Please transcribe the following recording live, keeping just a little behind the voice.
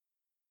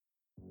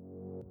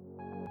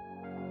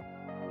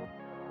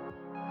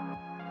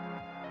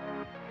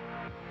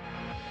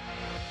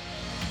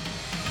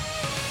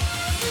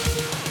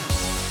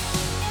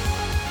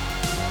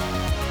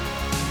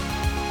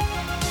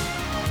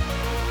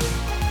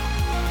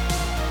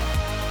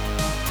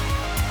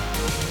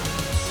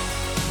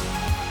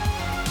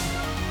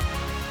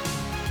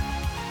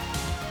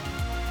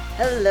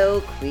Hello,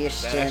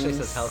 Christians. That actually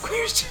says hell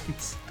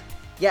Christians.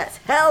 Yes,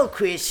 hell,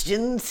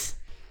 Christians.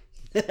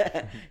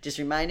 Just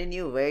reminding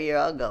you where you're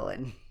all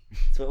going.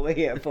 That's what we're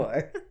here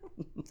for.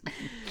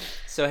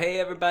 So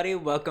hey everybody,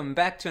 welcome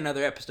back to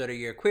another episode of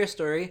Your Queer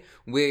Story.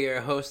 We're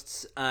your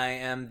hosts. I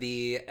am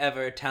the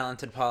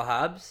ever-talented Paul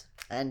Hobbs.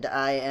 And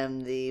I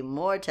am the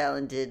more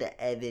talented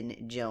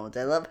Evan Jones.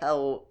 I love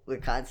how we're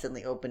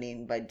constantly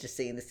opening by just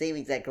saying the same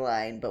exact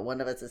line, but one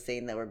of us is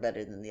saying that we're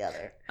better than the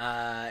other.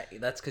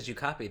 That's because you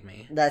copied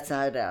me. That's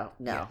not, no,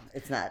 yeah.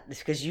 It's not. It's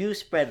because you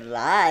spread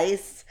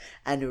lies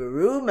and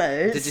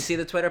rumors. Did you see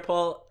the Twitter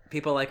poll?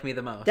 People like me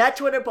the most. That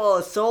Twitter poll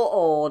is so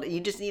old,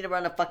 you just need to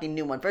run a fucking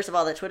new one. First of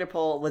all, that Twitter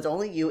poll was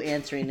only you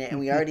answering it, and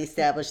we already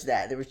established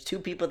that. There was 2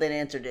 people that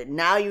answered it.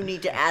 Now you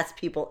need to ask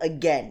people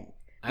again.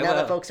 Now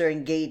that folks are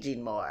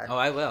engaging more. Oh,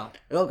 I will.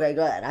 Okay,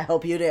 good. I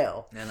hope you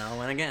do. And I'll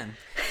win again.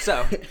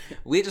 So,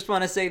 we just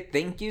want to say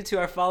thank you to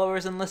our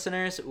followers and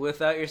listeners.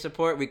 Without your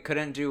support, we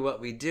couldn't do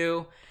what we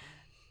do.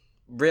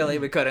 Really,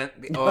 we couldn't.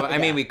 I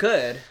mean, we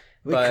could.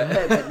 We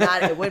could, but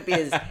not. It wouldn't be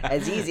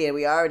as easy, and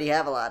we already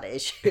have a lot of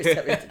issues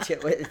that we have to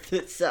deal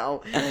with.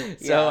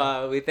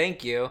 So we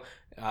thank you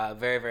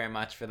very, very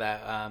much for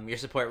that. Your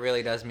support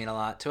really does mean a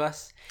lot to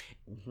us.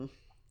 Mm-hmm.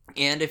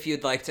 And if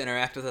you'd like to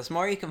interact with us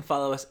more, you can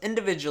follow us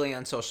individually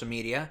on social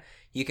media.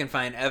 You can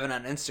find Evan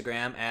on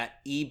Instagram at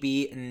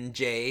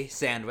EB&J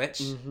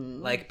Sandwich,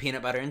 like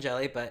peanut butter and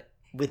jelly, but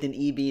with an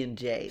EB and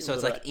J. So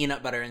it's like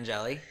peanut butter and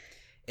jelly.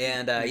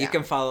 And you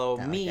can follow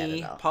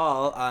me,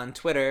 Paul, on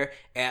Twitter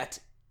at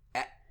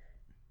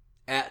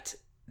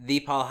the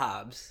Paul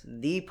Hobbs.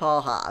 The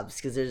Paul Hobbs,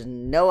 because there's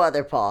no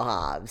other Paul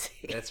Hobbs.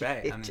 That's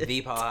right. I'm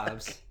the Paul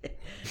Hobbs.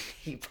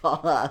 The Paul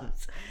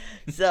Hobbs.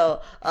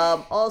 So,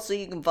 also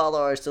you can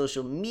follow our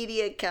social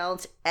media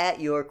accounts at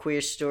Your Queer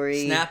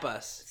Story. Snap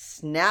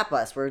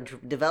us. We're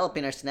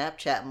developing our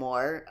Snapchat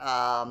more.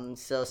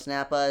 So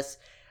snap us.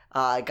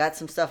 Got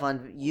some stuff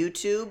on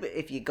YouTube.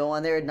 If you go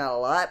on there, not a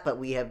lot, but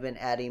we have been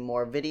adding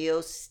more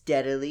videos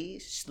steadily,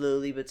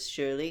 slowly but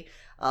surely.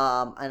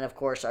 And of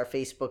course our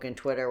Facebook and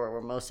Twitter where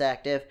we're most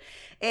active.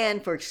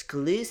 And for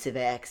exclusive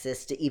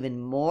access to even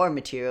more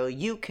material,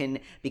 you can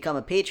become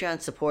a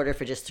Patreon supporter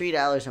for just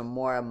 $3 or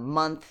more a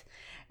month.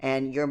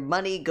 And your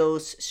money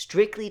goes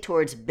strictly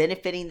towards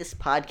benefiting this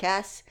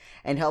podcast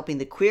and helping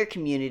the queer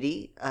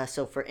community.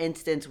 So for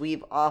instance,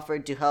 we've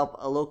offered to help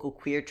a local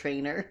queer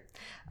trainer,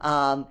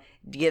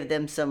 give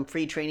them some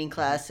free training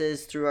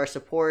classes through our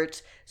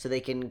support, so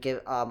they can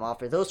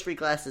offer those free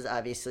classes,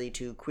 obviously,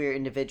 to queer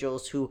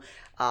individuals who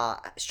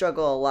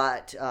struggle a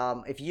lot.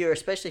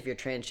 Especially if you're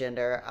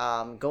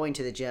transgender, going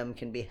to the gym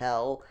can be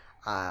hell.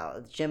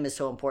 The gym is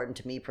so important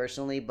to me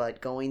personally, but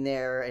going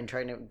there and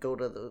trying to go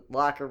to the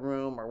locker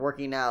room or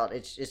working out,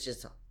 it's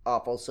just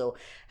awful. So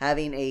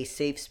having a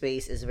safe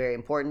space is very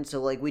important.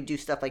 So we do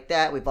stuff like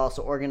that. We've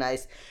also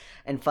organized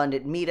and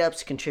funded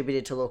meetups,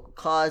 contributed to local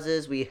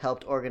causes. We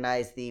helped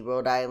organize the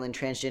Rhode Island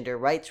Transgender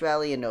Rights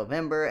Rally in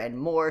November and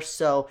more.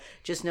 So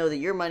just know that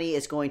your money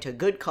is going to a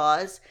good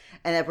cause.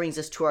 And that brings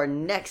us to our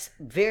next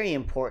very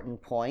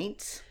important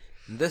point.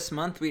 This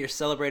month we are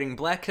celebrating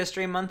Black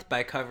History Month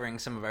by covering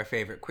some of our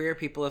favorite queer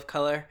people of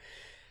color.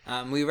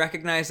 We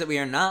recognize that we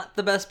are not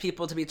the best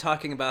people to be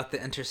talking about the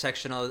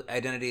intersectional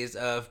identities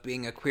of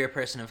being a queer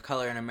person of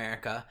color in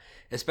America,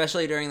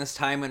 especially during this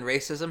time when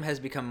racism has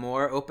become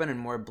more open and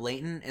more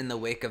blatant in the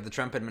wake of the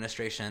Trump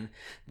administration.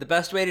 The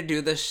best way to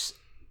do this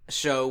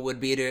show would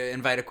be to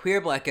invite a queer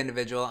Black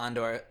individual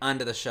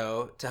onto the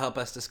show to help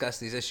us discuss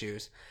these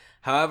issues.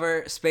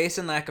 However, space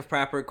and lack of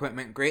proper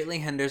equipment greatly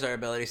hinders our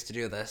abilities to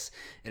do this.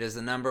 It is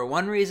the number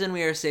one reason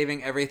we are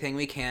saving everything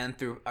we can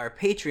through our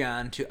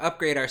Patreon to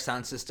upgrade our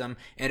sound system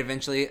and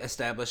eventually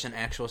establish an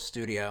actual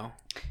studio.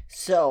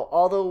 So,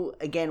 although,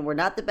 again, we're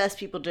not the best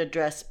people to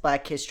address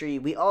Black history,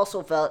 we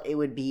also felt it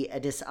would be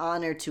a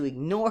dishonor to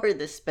ignore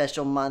this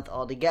special month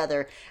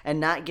altogether and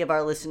not give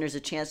our listeners a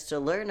chance to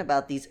learn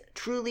about these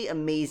truly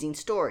amazing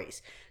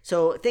stories.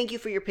 So, thank you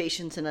for your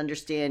patience and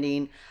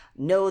understanding.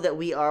 Know that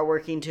we are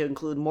working to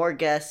include more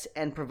guests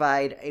and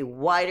provide a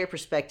wider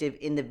perspective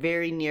in the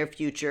very near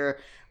future.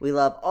 We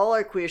love all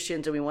our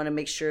Queertions, and we want to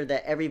make sure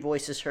that every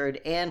voice is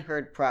heard and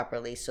heard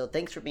properly. So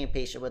thanks for being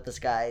patient with us,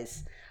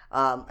 guys.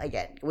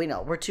 Again, we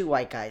know we're 2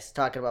 white guys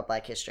talking about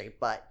Black history,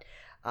 but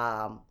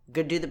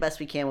gonna do the best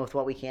we can with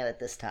what we can at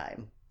this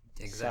time.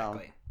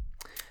 Exactly.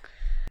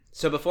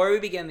 So before we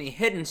begin the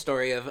hidden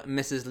story of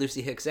Mrs.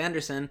 Lucy Hicks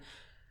Anderson,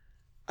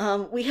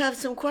 we have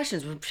some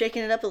questions. We're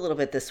shaking it up a little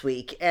bit this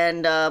week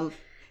and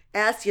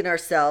asking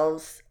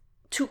ourselves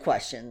 2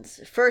 questions.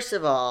 First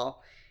of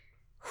all,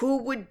 who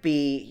would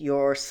be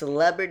your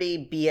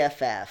celebrity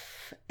BFF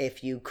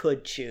if you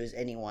could choose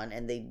anyone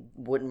and they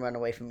wouldn't run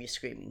away from you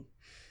screaming?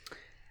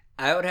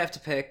 I would have to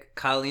pick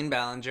Colleen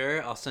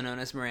Ballinger, also known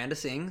as Miranda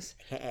Sings.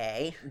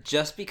 Hey.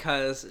 Just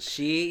because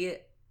she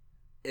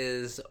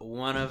is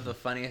one of the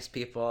funniest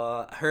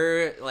people.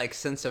 Her,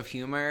 sense of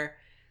humor,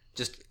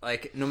 just,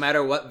 no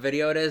matter what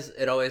video it is,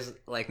 it always,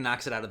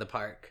 knocks it out of the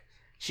park.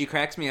 She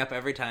cracks me up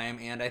every time,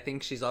 and I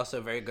think she's also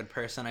a very good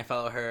person. I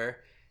follow her,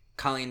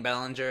 Colleen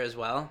Ballinger, as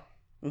well.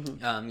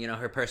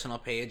 her personal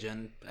page,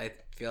 and I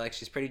feel like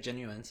she's pretty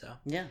genuine. So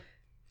Yeah.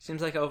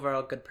 seems like an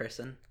overall good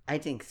person. I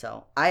think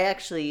so. I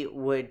actually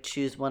would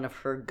choose one of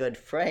her good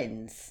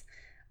friends,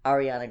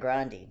 Ariana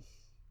Grande.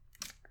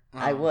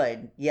 I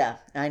would. Yeah,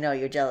 I know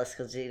you're jealous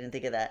because you didn't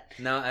think of that.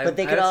 No, but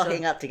they could all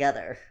hang out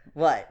together.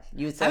 What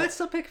you would? I would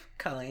still pick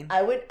Colleen.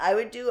 I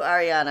would do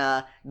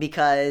Ariana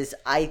because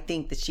I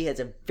think that she has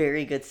a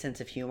very good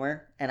sense of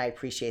humor, and I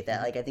appreciate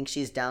that. Like, I think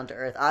she's down to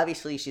earth.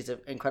 Obviously, she's an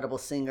incredible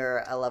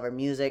singer. I love her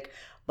music,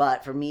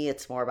 but for me,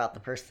 it's more about the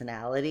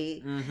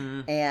personality,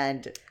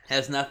 and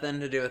has nothing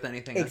to do with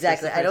anything.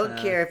 Exactly. I don't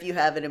care if you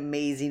have an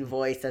amazing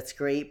voice. That's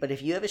great, but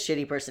if you have a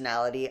shitty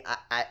personality,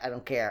 I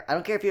don't care. I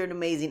don't care if you're an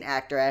amazing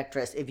actor,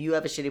 actress. If you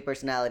have a shitty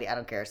personality, I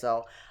don't care.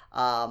 So,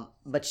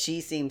 but she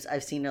seems.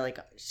 I've seen her, like,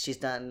 she's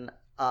done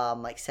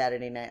like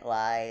Saturday Night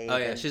Live. Oh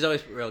yeah, she's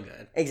always real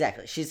good.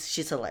 Exactly.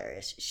 She's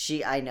hilarious.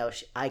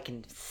 I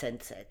can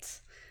sense it.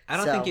 I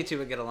don't think you two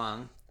would get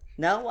along.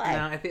 No, why?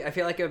 No, I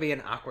feel like it would be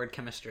an awkward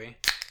chemistry.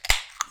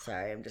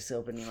 Sorry, I'm just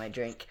opening my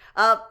drink.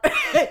 Well,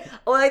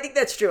 I think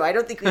that's true. I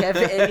don't think we have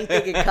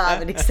anything in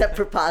common except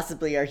for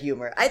possibly our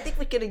humor. I think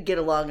we could get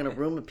along in a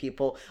room of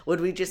people.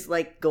 Would we just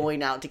like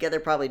going out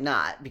together? Probably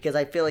not, because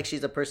I feel like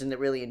she's a person that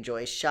really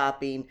enjoys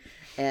shopping,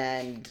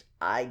 and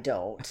I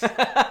don't.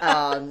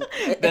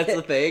 That's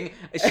the thing.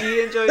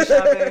 She enjoys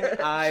shopping.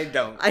 I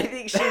don't. I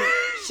think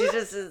she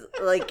just is,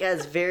 like,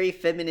 has very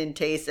feminine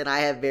taste, and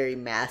I have very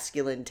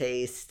masculine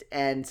taste,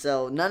 and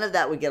so none of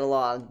that would get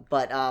along.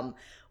 But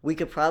we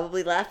could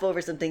probably laugh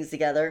over some things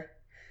together.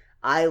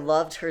 I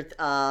loved her.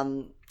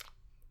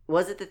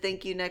 Was it the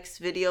Thank You Next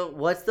video?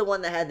 What's the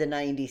one that had the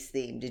 90s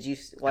theme? Did you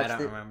watch? I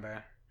don't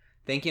remember.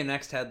 Thank You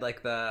Next had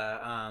like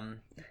the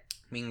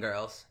Mean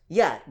Girls.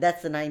 Yeah,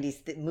 that's the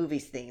 90s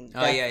movies theme.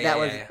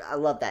 Yeah. I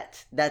love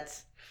that.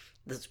 That's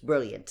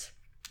brilliant.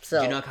 So,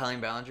 did you know Colleen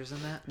Ballinger's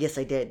in that? Yes,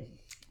 I did.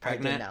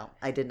 Pregnant?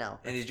 I did know.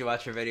 And did you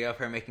watch her video of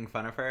her making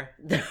fun of her?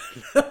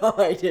 No,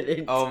 I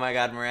didn't. Oh my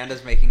god,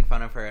 Miranda's making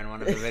fun of her in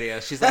one of the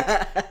videos. She's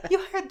like, "You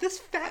hired this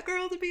fat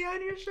girl to be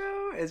on your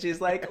show?" And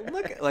she's like,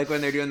 "Look," like when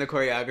they're doing the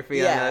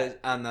choreography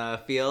on the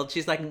field.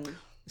 She's like,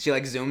 she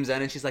like zooms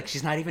in and she's like,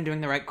 "She's not even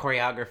doing the right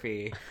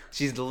choreography.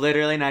 She's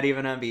literally not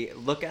even on beat.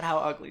 Look at how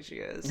ugly she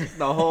is."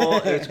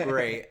 It's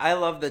great. I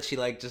love that she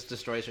like just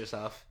destroys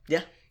herself.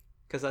 Yeah.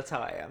 Because that's how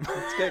I am.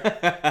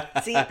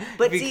 That's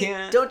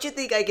good. Don't you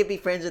think I could be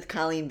friends with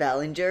Colleen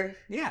Ballinger?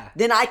 Yeah.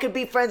 Then I could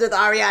be friends with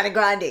Ariana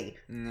Grande.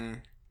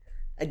 Mm.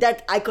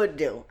 That I could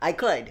do. I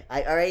could.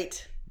 All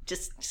right.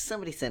 Just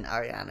somebody send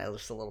Ariana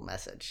just a little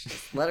message.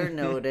 Just let her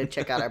know to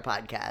check out our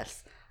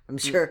podcast. I'm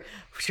sure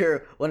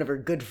one of her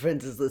good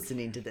friends is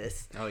listening to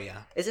this. Oh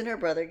yeah. Isn't her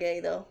brother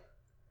gay though?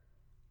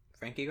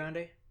 Frankie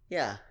Grande?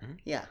 Yeah. Mm-hmm.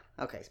 Yeah.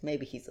 Okay. So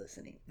maybe he's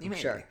listening.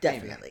 Sure. Maybe.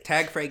 Definitely.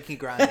 Tag Frankie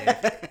Grande.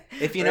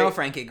 If you know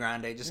Frankie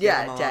Grande, just give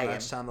him a little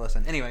nudge, tell him to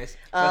listen. Anyways.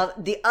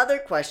 The other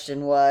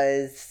question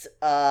was,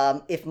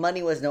 if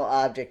money was no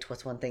object,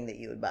 what's one thing that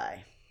you would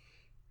buy?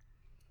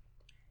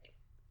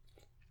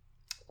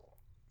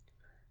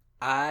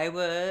 I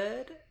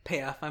would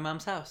pay off my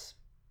mom's house.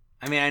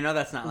 I mean, I know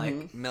that's not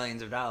like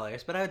millions of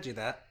dollars, but I would do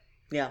that.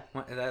 Yeah.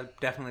 That would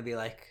definitely be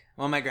like,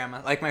 well, my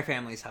grandma, like my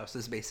family's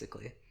houses,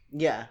 basically.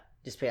 Yeah.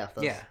 Just pay off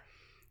those. Yeah.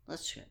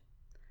 That's true.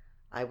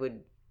 I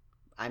would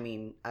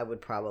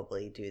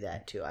probably do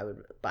that too. I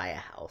would buy a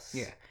house.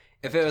 Yeah.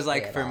 If it was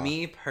like for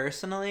me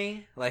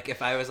personally, like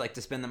if I was like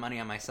to spend the money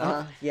on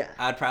myself,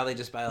 I'd probably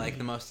just buy like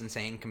the most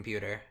insane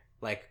computer.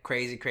 Like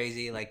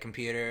crazy like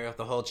computer,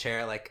 the whole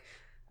chair, like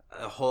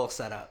a whole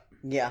setup.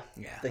 Yeah.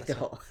 Yeah. Like the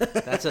whole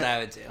That's what I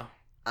would do.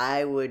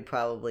 I would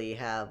probably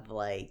have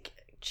like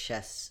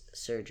chest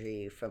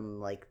surgery from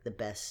like the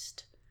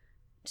best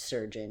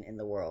surgeon in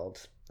the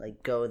world.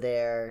 Like, go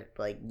there,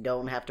 like,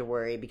 don't have to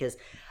worry, because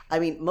I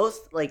mean,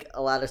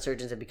 a lot of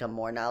surgeons have become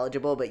more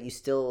knowledgeable, but you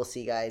still will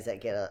see guys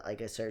that get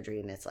a surgery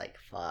and it's like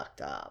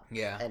fucked up.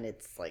 Yeah. And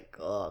it's like,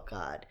 oh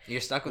god, you're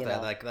stuck with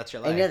that. Like, that's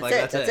your life. And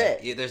that's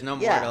it. There's no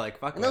more to like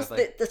fuck and with.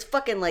 Like, that's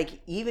fucking, like,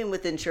 even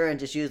with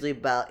insurance, it's usually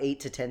about $8,000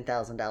 to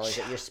 $10,000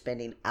 that you're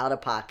spending out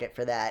of pocket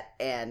for that.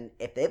 And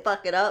if they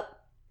fuck it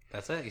up,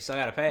 that's it. You still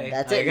gotta pay.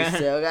 That's it. You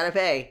still gotta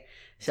pay.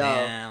 So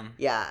damn.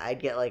 Yeah, I'd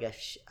get like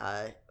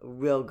a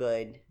real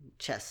good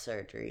chest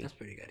surgery. That's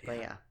pretty good.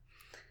 Yeah.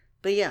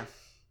 But yeah,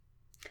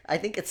 I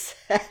think it's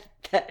sad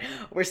that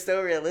we're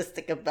so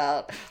realistic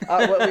about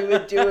what we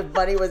would do if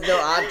money was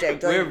no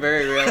object. Like, we're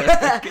very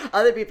realistic.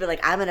 Other people are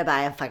like, I'm gonna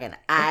buy a fucking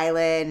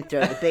island,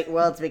 throw the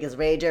world's biggest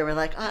rager. And we're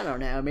like, I don't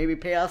know, maybe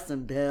pay off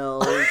some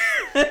bills.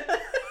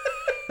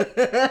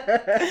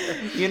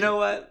 You know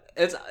what?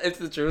 It's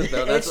the truth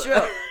though. It's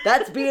true.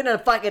 That's being a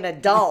fucking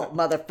adult,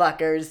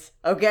 motherfuckers.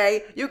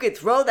 Okay, you could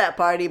throw that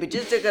party, but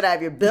you're still gonna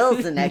have your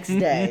bills the next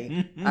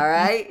day. All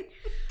right,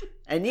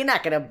 and you're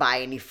not gonna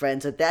buy any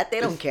friends with that. They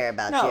don't care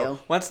about you.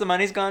 Once the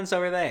money's gone, so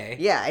are they.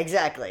 Yeah,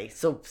 exactly.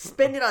 So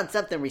spend it on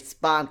something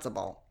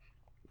responsible.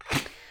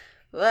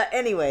 Well,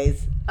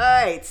 anyways,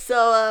 all right.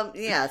 So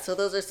so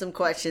those are some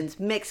questions.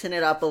 Mixing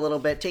it up a little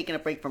bit, taking a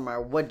break from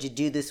our "What'd you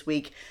do this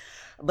week."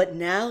 But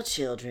now,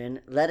 children,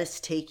 let us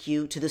take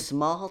you to the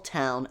small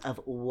town of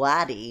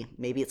Waddy.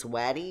 Maybe it's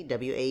Waddy,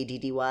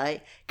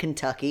 Waddy,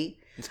 Kentucky.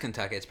 It's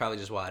Kentucky. It's probably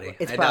just Waddy.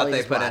 It's I probably doubt they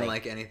just put Waddy. in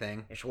like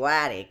anything. It's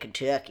Waddy,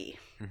 Kentucky.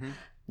 Mm-hmm.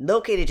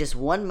 Located just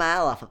 1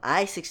 mile off of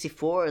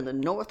I-64 in the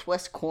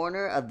northwest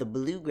corner of the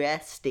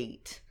Bluegrass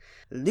State.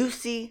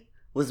 Lucy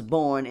was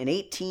born in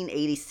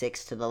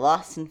 1886 to the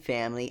Lawson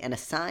family and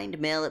assigned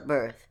male at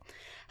birth.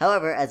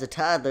 However, as a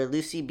toddler,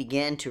 Lucy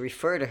began to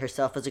refer to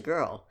herself as a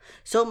girl,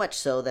 so much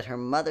so that her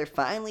mother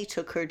finally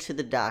took her to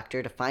the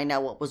doctor to find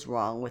out what was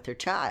wrong with her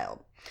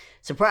child.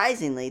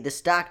 Surprisingly, this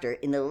doctor,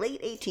 in the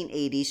late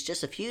 1880s,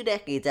 just a few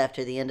decades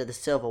after the end of the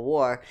Civil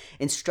War,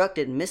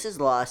 instructed Mrs.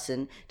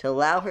 Lawson to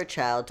allow her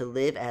child to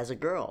live as a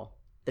girl.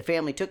 The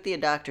family took the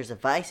doctor's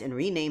advice and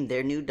renamed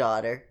their new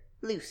daughter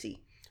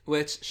Lucy.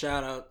 Which,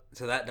 shout out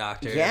to that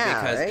doctor.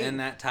 Yeah, because right? in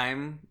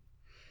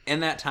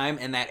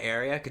that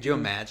area, could you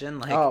imagine?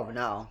 Like, Oh,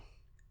 no.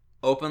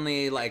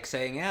 openly, like,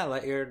 saying, yeah,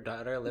 let your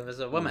daughter live as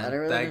a woman. Let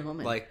her live as a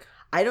woman. Like,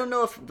 I don't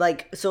know if,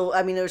 like, so,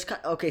 I mean, there's,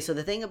 okay, so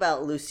the thing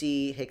about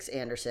Lucy Hicks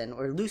Anderson,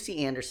 or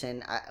Lucy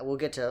Anderson, we'll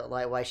get to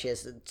why she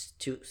has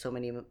so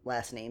many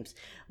last names,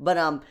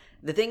 but,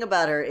 the thing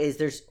about her is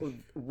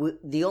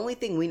the only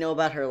thing we know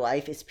about her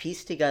life is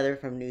pieced together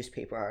from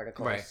newspaper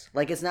articles. Right.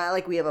 Like, it's not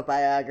like we have a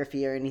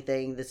biography or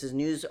anything. This is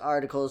news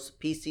articles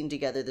piecing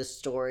together this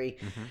story.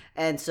 mm-hmm.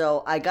 And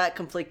so I got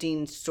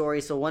conflicting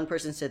stories. So one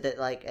person said that,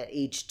 like, at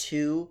age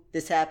 2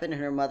 this happened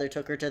and her mother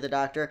took her to the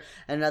doctor.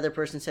 Another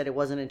person said it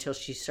wasn't until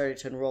she started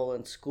to enroll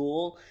in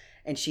school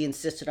and she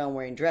insisted on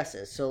wearing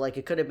dresses. So, like,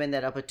 it could have been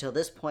that up until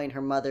this point,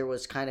 her mother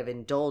was kind of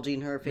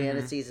indulging her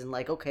fantasies and,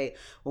 like, okay,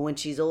 well, when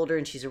she's older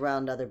and she's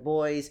around other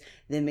boys,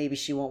 then maybe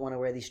she won't want to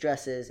wear these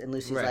dresses. And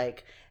Lucy's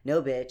like,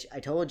 no, bitch, I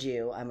told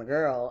you I'm a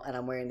girl and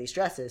I'm wearing these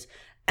dresses.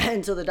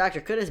 And so the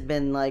doctor could have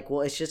been like,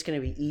 well, it's just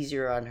going to be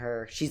easier on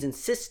her. She's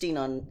insisting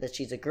on that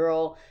she's a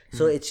girl,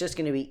 so it's just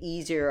going to be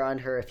easier on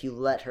her if you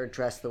let her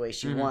dress the way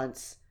she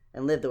wants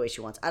and live the way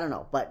she wants. I don't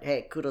know, but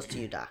hey, kudos to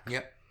you, Doc.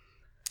 Yep.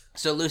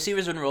 So Lucy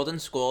was enrolled in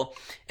school,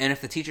 and if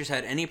the teachers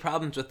had any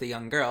problems with the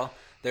young girl,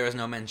 there was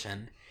no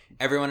mention.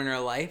 Everyone in her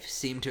life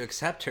seemed to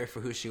accept her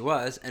for who she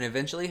was, and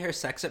eventually her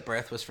sex at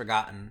birth was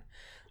forgotten.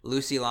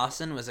 Lucy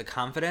Lawson was a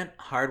confident,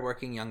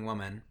 hard-working young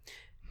woman.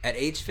 At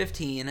age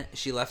 15,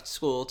 she left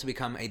school to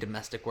become a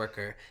domestic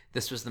worker.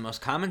 This was the most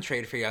common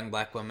trade for young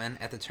black women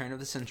at the turn of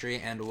the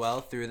century and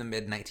well through the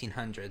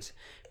mid-1900s.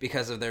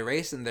 Because of their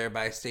race and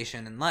thereby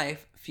station in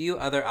life, few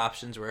other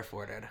options were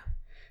afforded.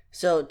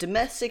 So,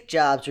 domestic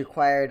jobs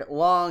required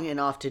long and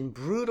often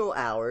brutal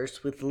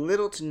hours with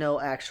little to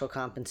no actual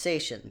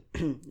compensation.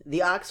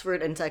 The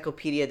Oxford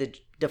Encyclopedia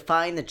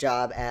defined the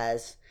job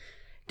as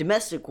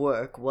domestic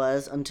work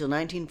was, until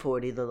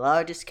 1940, the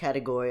largest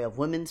category of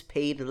women's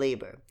paid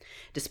labor.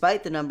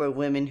 Despite the number of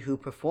women who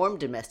performed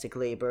domestic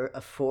labor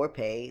for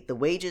pay, the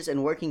wages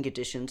and working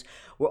conditions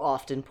were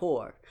often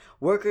poor.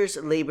 Workers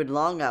labored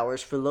long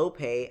hours for low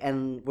pay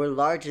and were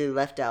largely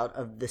left out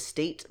of the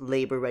state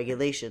labor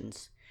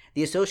regulations.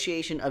 The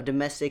association of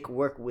domestic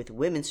work with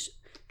women's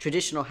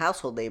traditional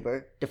household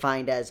labor,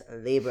 defined as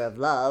labor of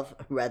love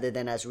rather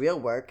than as real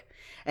work,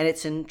 and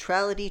its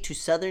centrality to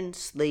Southern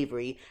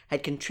slavery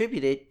had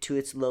contributed to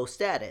its low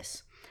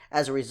status.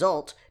 As a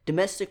result,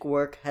 domestic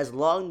work has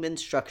long been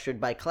structured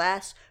by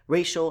class,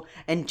 racial,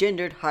 and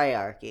gendered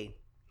hierarchy.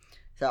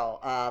 So,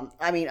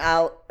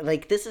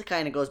 this is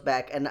kind of goes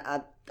back, and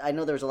I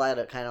know there was a lot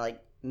of kind of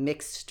like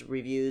mixed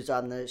reviews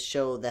on the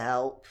show The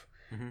Help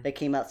that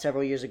came out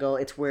several years ago.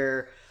 It's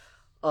where,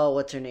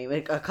 what's her name?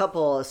 A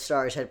couple of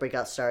stars had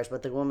breakout stars,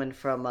 but the woman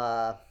from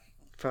How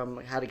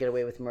to Get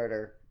Away with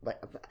Murder,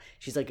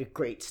 she's like a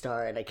great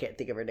star, and I can't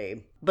think of her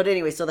name. But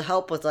anyway, so The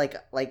Help was like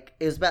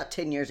it was about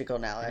 10 years ago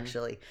now,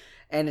 actually,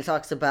 and it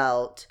talks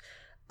about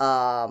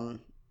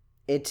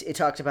it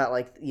talked about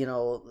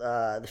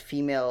the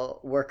female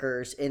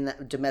workers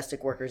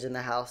domestic workers in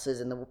the houses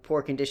and the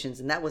poor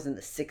conditions, and that was in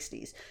the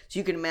 60s. So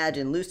you can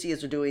imagine Lucy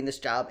is doing this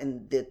job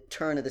in the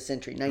turn of the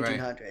century,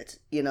 1900s.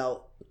 Right.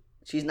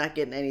 She's not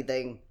getting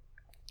anything.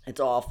 It's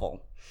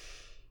awful.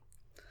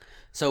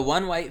 So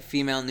one white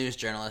female news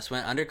journalist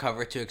went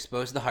undercover to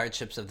expose the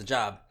hardships of the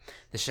job.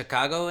 The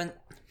Chicago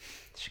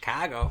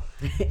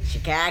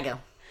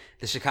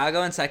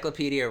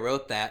Encyclopedia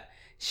wrote that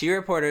she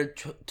reported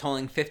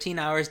toiling 15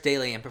 hours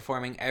daily and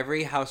performing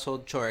every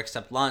household chore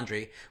except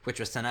laundry, which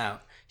was sent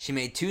out. She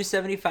made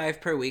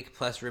 $275 per week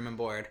plus room and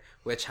board,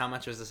 which, how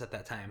much was this at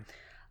that time?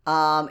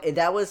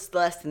 That was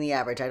less than the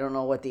average. I don't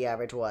know what the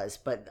average was,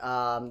 but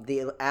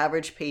the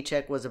average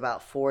paycheck was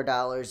about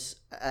 $4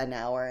 an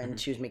hour, and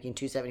she was making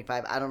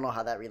 $275. I don't know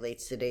how that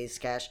relates to today's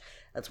cash.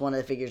 That's one of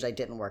the figures I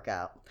didn't work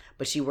out.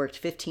 But she worked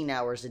 15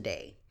 hours a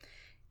day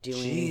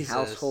doing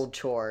household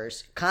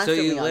chores,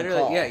 constantly so you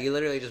literally, on call. Yeah, you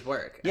literally just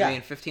work. Yeah. I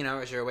mean, 15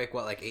 hours, you're awake,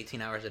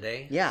 18 hours a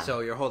day? Yeah. So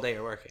your whole day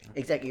you're working.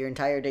 Exactly. Your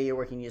entire day you're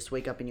working. You just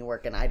wake up and you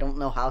work. And I don't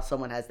know how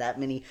someone has that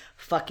many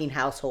fucking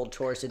household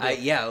chores to do.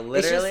 Yeah,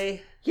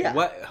 literally. Yeah.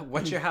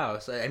 What's your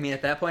house? I mean,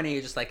 at that point, are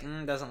you just like,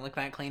 doesn't look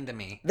that clean to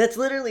me? That's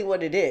literally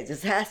what it is.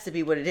 It has to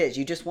be what it is.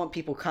 You just want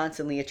people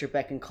constantly at your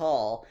beck and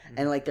call,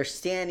 and like they're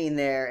standing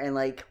there, and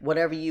like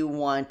whatever you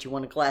want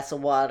a glass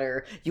of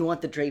water, you want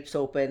the drapes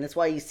open. That's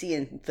why you see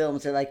in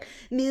films they're like,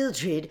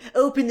 Mildred,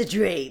 open the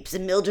drapes,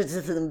 and Mildred's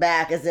to them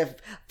back as if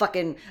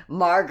fucking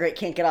Margaret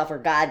can't get off her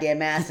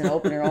goddamn ass and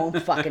open her own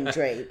fucking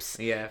drapes.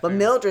 Yeah. But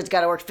Mildred's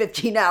got to work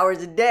 15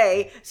 hours a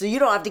day, so you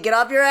don't have to get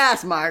off your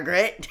ass,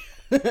 Margaret.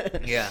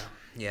 Yeah.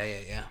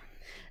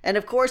 And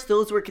of course,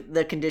 those were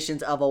the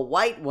conditions of a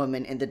white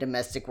woman in the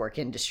domestic work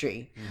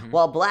industry.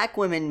 While black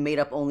women made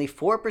up only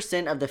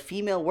 4% of the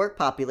female work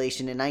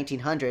population in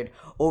 1900,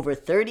 over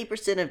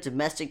 30% of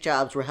domestic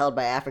jobs were held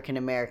by African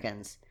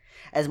Americans.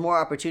 As more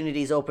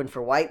opportunities opened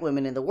for white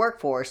women in the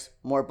workforce,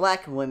 more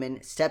black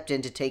women stepped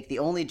in to take the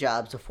only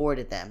jobs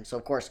afforded them. So,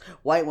 of course,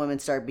 white women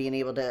started being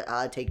able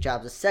to take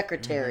jobs as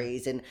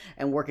secretaries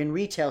and work in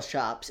retail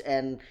shops,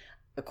 and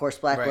of course,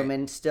 black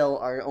women still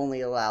are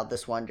only allowed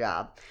this one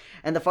job.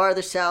 And the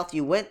farther south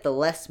you went, the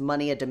less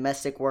money a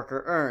domestic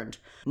worker earned.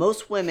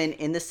 Most women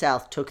in the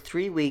South took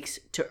 3 weeks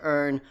to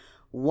earn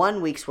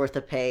 1 week's worth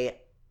of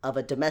pay of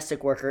a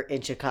domestic worker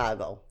in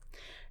Chicago.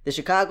 The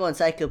Chicago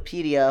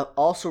Encyclopedia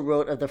also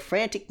wrote of the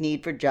frantic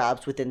need for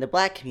jobs within the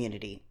black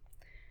community.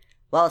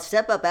 While a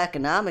step up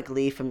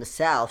economically from the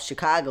South,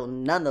 Chicago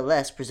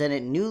nonetheless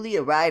presented newly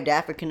arrived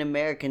African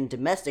American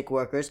domestic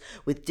workers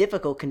with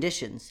difficult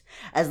conditions.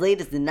 As late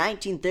as the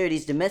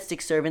 1930s,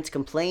 domestic servants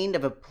complained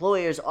of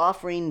employers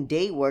offering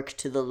day work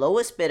to the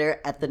lowest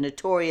bidder at the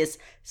notorious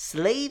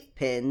slave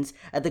pens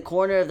at the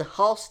corner of the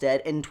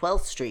Halsted and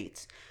 12th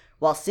Streets.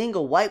 While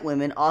single white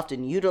women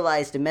often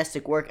utilized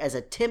domestic work as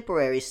a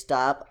temporary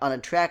stop on a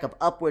track of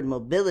upward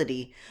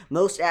mobility,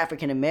 most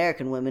African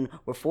American women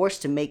were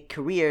forced to make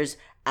careers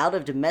out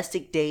of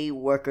domestic day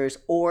workers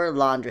or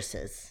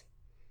laundresses.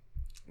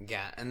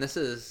 Yeah, and this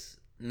is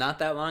not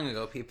that long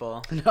ago,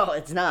 people. No,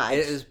 it's not. It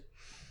is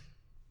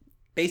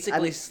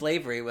basically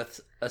slavery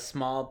with a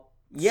small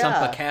sump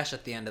of cash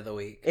at the end of the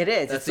week. It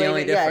is. That's the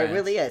only difference. Yeah, it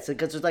really is.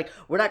 Because it's like,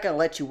 we're not going to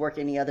let you work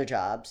any other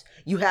jobs.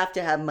 You have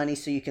to have money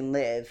so you can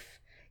live.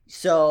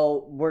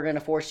 So we're going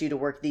to force you to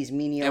work these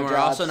menial jobs. And we're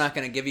also not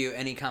going to give you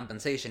any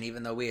compensation,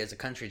 even though we as a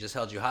country just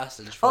held you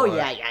hostage for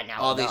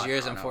all these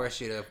years and forced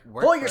you to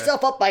work. Pull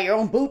yourself up by your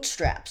own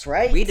bootstraps,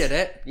 right? We did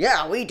it.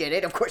 Yeah, we did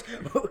it. Of course,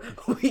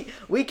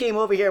 we came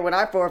over here. When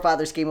our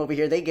forefathers came over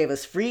here, they gave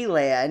us free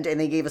land and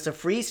they gave us a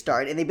free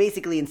start. And they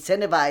basically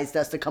incentivized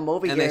us to come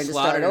over here and to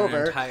start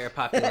over. An entire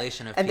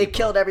population of and people. They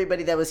killed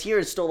everybody that was here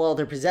and stole all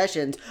their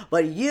possessions.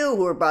 But you,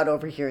 who were brought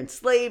over here in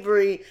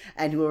slavery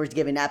and who were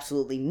given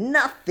absolutely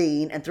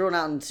nothing and thrown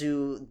out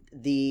into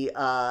the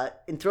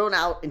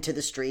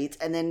streets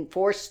and then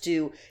forced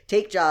to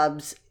take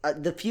jobs,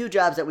 the few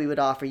jobs that we would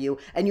offer you,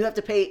 and you have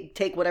to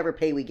take whatever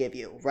pay we give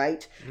you,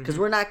 right? Because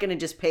we're not going to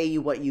just pay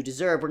you what you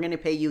deserve. We're going to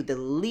pay you the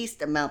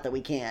least amount that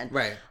we can,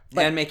 right?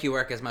 And make you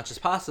work as much as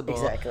possible,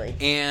 exactly.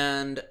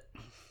 And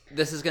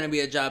this is going to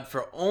be a job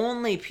for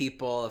only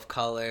people of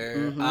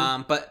color,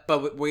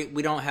 but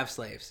we don't have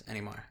slaves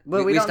anymore.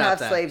 Well, we don't have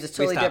slaves. It's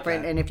totally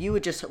different. And if you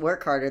would just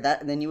work harder,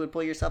 then you would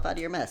pull yourself out of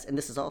your mess. And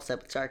this is all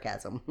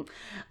sarcasm.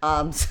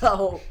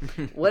 So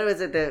what was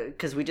it that?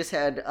 Because we just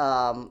had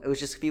it was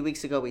just a few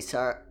weeks ago we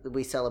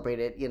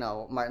celebrated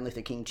Martin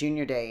Luther King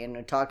Jr. Day,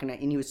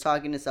 and he was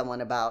talking to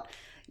someone about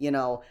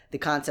the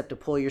concept of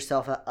pull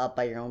yourself up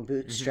by your own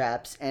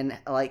bootstraps, and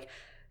like.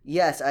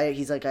 Yes,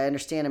 he's like, I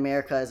understand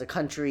America as a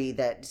country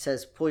that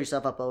says pull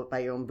yourself up by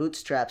your own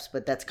bootstraps,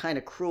 but that's kind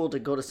of cruel to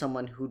go to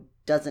someone who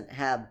doesn't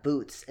have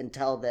boots and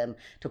tell them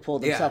to pull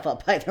themselves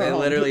up by their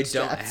own bootstraps. They literally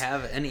don't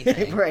have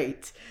anything.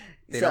 Right.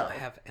 They don't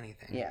have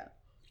anything. Yeah.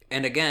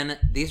 And again,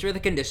 these were the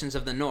conditions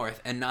of the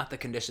North and not the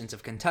conditions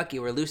of Kentucky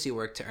where Lucy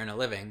worked to earn a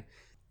living.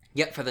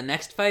 Yet for the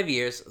next 5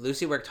 years,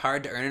 Lucy worked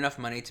hard to earn enough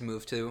money to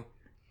move to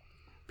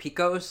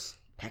Pecos,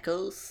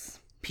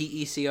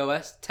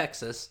 P-E-C-O-S,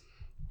 Texas,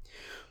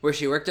 where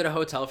she worked at a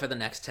hotel for the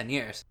next 10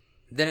 years.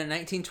 Then in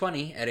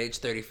 1920, at age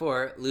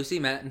 34, Lucy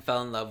met and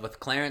fell in love with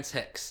Clarence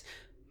Hicks.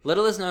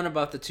 Little is known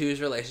about the two's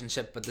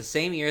relationship, but the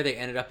same year they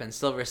ended up in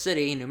Silver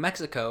City, New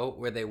Mexico,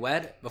 where they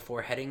wed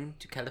before heading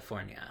to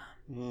California.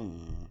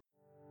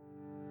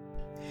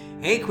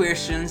 Hey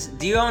Queerstians,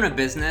 do you own a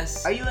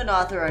business? Are you an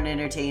author or an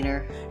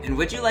entertainer? And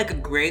would you like a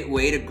great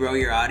way to grow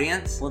your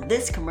audience? Well,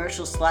 this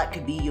commercial slot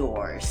could be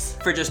yours.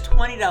 For just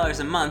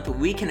 $20 a month,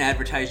 we can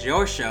advertise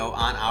your show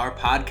on our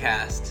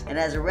podcast. And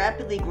as a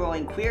rapidly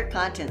growing queer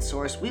content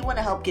source, we want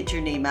to help get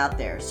your name out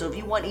there. So if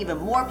you want even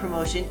more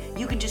promotion,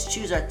 you can just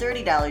choose our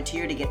 $30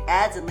 tier to get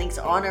ads and links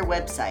on our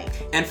website.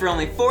 And for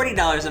only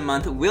 $40 a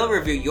month, we'll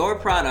review your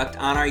product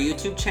on our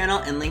YouTube channel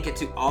and link it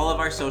to all of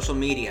our social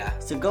media.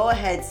 So go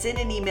ahead, send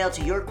an email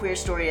to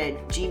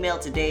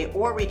yourqueerstory@gmail today,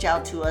 or reach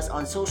out to us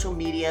on social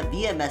media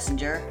via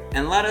Messenger.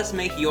 And let us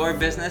make your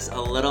business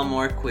a little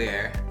more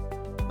queer.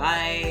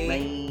 Bye.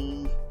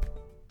 Bye.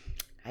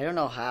 I don't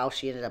know how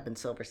she ended up in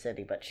Silver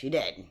City, but she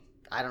did.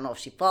 I don't know if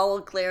she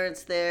followed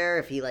Clarence there,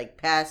 if he like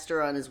passed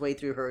her on his way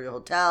through her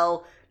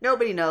hotel.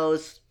 Nobody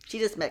knows. She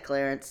just met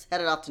Clarence,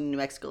 headed off to New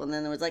Mexico, and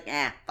then it was like,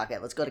 fuck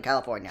it, let's go to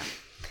California.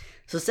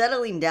 So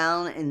settling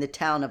down in the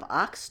town of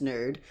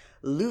Oxnard,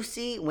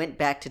 Lucy went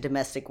back to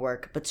domestic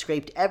work, but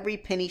scraped every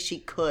penny she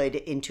could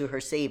into her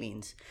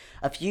savings.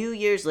 A few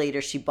years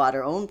later, she bought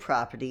her own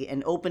property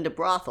and opened a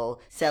brothel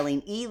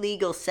selling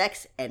illegal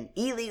sex and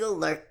illegal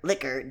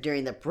liquor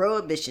during the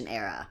Prohibition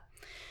era.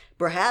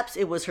 Perhaps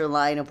it was her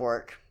line of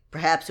work.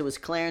 Perhaps it was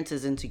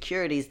Clarence's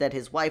insecurities that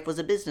his wife was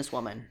a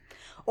businesswoman.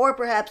 Or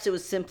perhaps it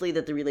was simply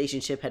that the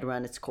relationship had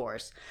run its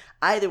course.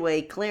 Either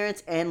way,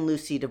 Clarence and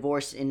Lucy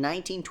divorced in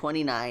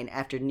 1929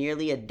 after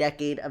nearly a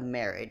decade of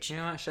marriage. You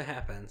know what? Shit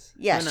happens.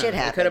 Yeah, shit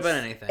happens. It could have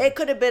been anything. It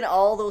could have been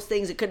all those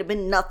things. It could have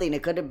been nothing.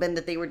 It could have been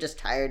that they were just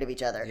tired of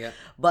each other. Yep.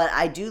 But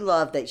I do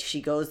love that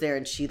she goes there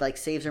and she like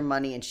saves her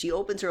money and she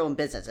opens her own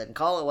business and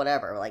call it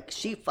whatever. Like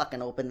she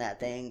fucking opened that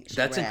thing.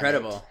 That's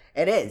incredible.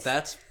 It is.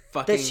 That's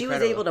fucking that she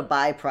incredible. was able to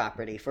buy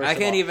property. I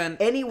can't even.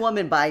 Any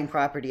woman buying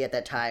property at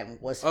that time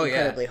was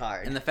incredibly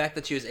hard. And the fact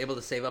that she was able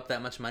to save up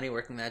that much money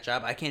working that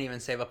job, I can't even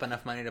save up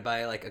enough money to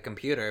buy like a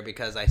computer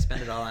because I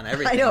spend it all on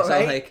everything. I know, so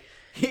right?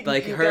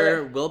 like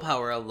her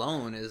willpower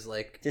alone is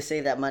like to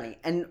save that money.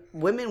 And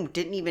women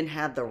didn't even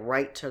have the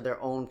right to their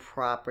own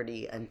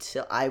property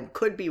until, I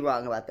could be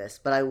wrong about this,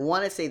 but I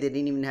want to say they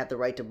didn't even have the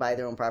right to buy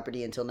their own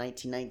property until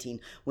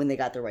 1919 when they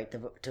got the right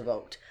to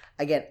vote.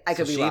 Again, I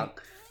could be wrong.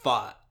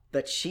 Fought.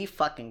 But she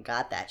fucking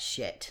got that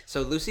shit.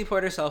 So Lucy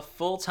poured herself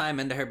full-time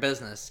into her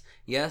business.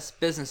 Yes,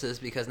 businesses,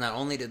 because not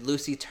only did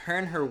Lucy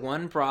turn her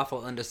one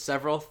brothel into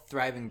several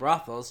thriving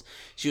brothels,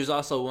 she was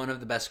also one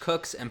of the best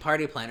cooks and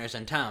party planners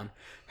in town.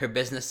 Her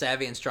business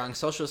savvy and strong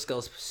social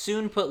skills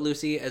soon put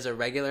Lucy as a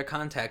regular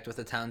contact with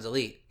the town's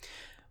elite.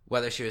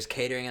 Whether she was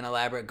catering an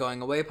elaborate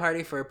going-away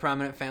party for a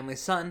prominent family's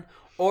son,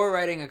 or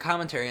writing a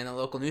commentary in the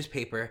local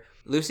newspaper,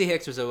 Lucy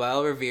Hicks was a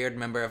well-revered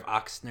member of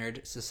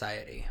Oxnard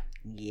society.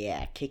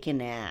 Yeah, kicking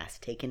ass,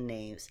 taking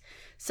names.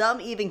 Some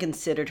even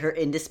considered her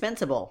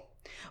indispensable.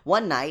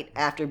 One night,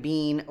 after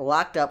being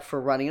locked up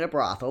for running a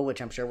brothel,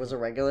 which I'm sure was a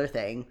regular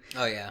thing,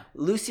 oh yeah,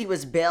 Lucy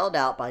was bailed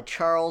out by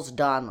Charles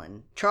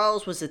Donlin.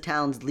 Charles was the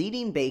town's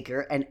leading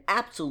baker and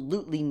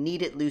absolutely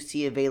needed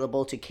Lucy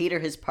available to cater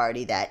his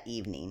party that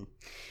evening.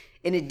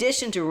 In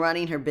addition to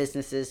running her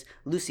businesses,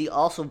 Lucy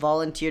also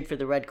volunteered for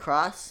the Red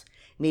Cross,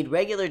 made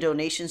regular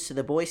donations to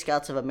the Boy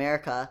Scouts of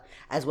America,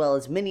 as well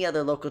as many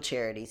other local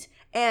charities,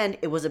 and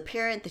it was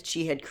apparent that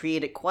she had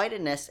created quite a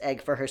nest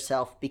egg for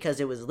herself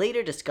because it was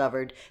later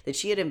discovered that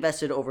she had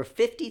invested over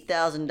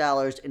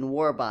 $50,000 in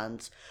war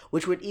bonds,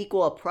 which would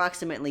equal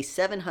approximately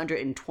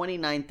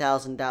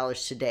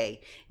 $729,000 today,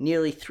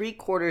 nearly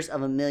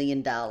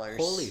 $750,000.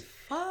 Holy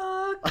fuck.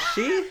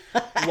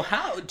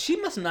 She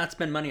must not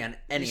spend money on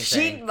anything.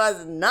 She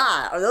must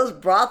not. Or those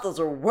brothels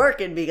were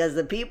working because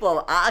the people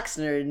of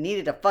Oxnard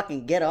needed to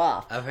fucking get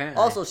off.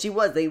 Apparently. Also,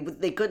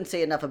 they couldn't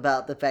say enough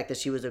about the fact that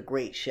she was a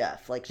great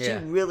chef. Like, she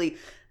really,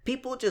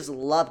 people just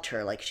loved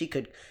her. Like, she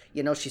could,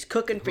 she's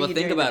cooking for you during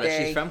the day. Well, think about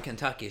it. She's from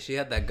Kentucky. She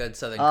had that good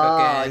southern cooking.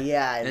 Oh,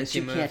 yeah. And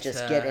she can't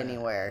just get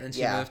anywhere. Then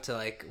she moved to,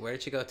 like, where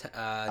did she go?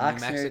 New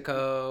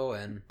Mexico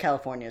and...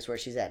 California is where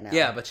she's at now.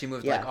 Yeah, but she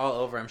moved, like, all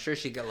over. I'm sure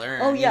she could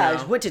learn. Oh, yeah.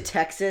 She went to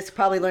Texas.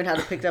 Probably learned how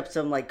to pick up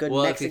some, like, good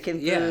Mexican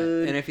food. Yeah,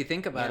 and if you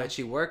think about it,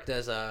 she worked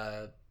as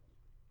a...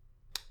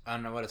 I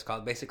don't know what it's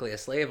called. Basically a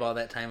slave all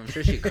that time. I'm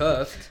sure she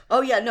cooked.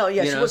 Oh, yeah. No,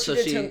 yeah. She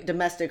did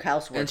domestic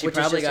housework. And she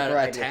probably got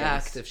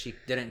attacked if she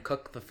didn't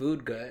cook the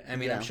food good. I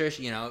mean, I'm sure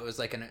she, it was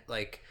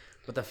like,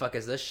 what the fuck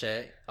is this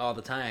shit all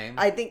the time?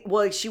 I think,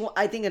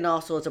 and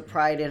also it's a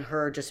pride in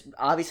her just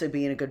obviously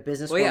being a good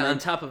businesswoman. Well, yeah, on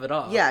top of it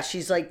all. Yeah,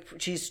 she's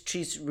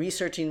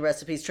researching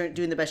recipes,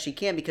 doing the best she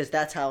can because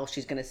that's how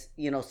she's going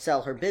to,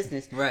 sell her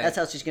business. Right. That's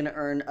how she's going to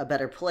earn a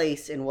better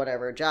place in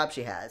whatever job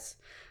she has.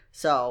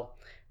 So,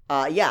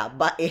 but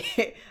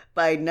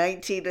by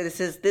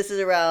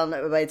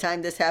the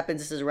time this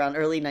happens, this is around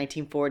early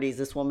 1940s.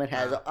 This woman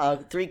has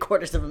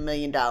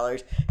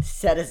 $750,000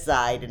 set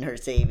aside in her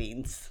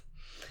savings.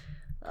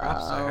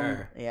 Props to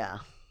her. Yeah.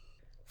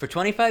 For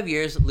 25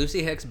 years,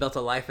 Lucy Hicks built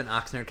a life in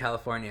Oxnard,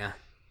 California.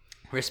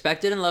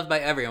 Respected and loved by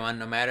everyone,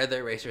 no matter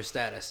their race or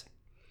status.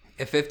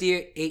 At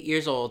 58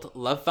 years old,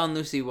 love found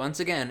Lucy once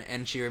again,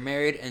 and she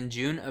remarried in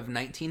June of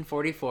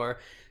 1944,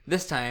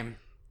 this time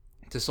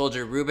to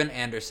soldier Reuben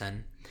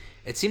Anderson.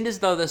 It seemed as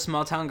though this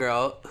small-town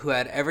girl, who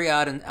had every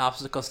odd and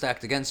obstacle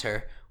stacked against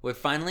her, would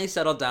finally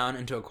settle down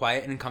into a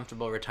quiet and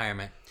comfortable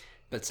retirement.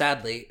 But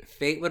sadly,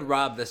 fate would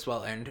rob this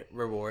well-earned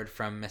reward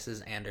from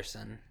Mrs.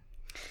 Anderson.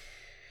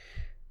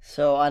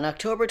 So on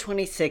October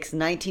 26,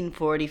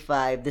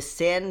 1945, the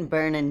San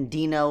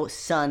Bernardino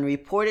Sun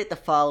reported the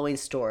following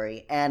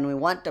story, and we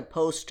want to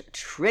post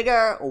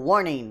trigger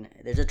warning.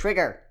 There's a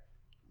trigger.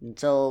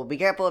 So be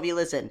careful if you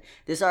listen.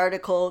 This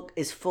article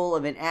is full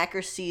of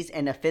inaccuracies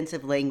and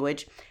offensive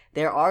language.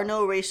 There are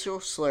no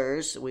racial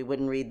slurs. We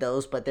wouldn't read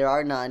those, but there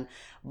are none.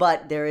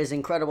 But there is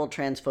incredible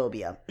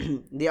transphobia.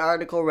 The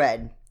article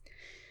read,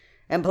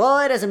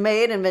 employed as a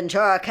maid in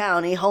Ventura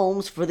County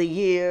Homes for the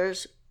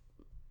years...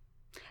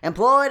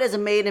 Employed as a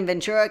maid in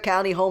Ventura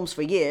County homes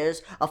for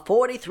years, a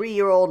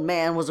 43-year-old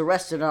man was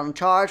arrested on a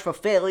charge for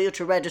failure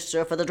to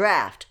register for the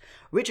draft.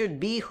 Richard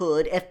B.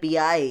 Hood,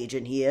 FBI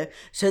agent here,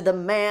 said the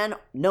man,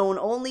 known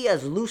only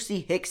as Lucy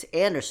Hicks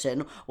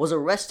Anderson, was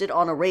arrested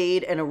on a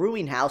raid in a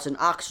rooming house in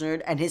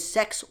Oxnard and his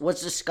sex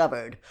was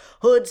discovered.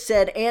 Hood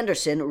said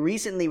Anderson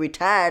recently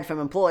retired from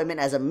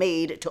employment as a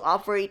maid to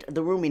operate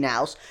the rooming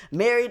house,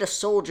 married a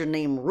soldier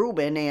named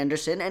Reuben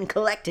Anderson, and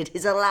collected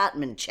his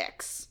allotment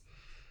checks.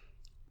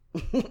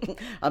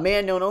 A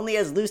man known only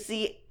as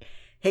Lucy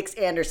Hicks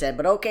Anderson,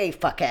 but okay,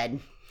 fuckhead.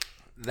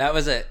 That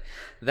was it.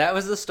 That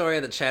was the story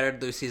that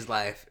shattered Lucy's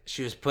life.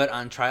 She was put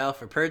on trial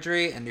for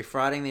perjury and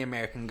defrauding the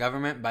American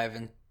government by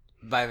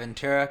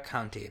Ventura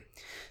County.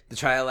 The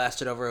trial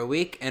lasted over a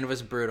week and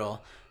was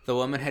brutal. The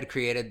woman who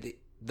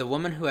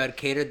had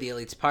catered the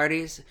elites'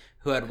 parties,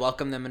 who had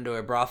welcomed them into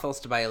her brothels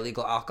to buy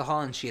illegal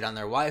alcohol and cheat on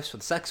their wives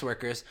with sex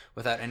workers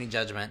without any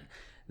judgment.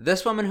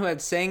 This woman, who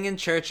had sang in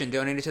church and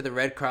donated to the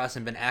Red Cross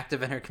and been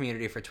active in her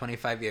community for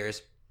 25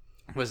 years,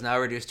 was now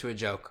reduced to a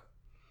joke,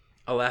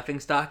 a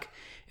laughingstock,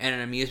 and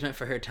an amusement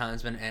for her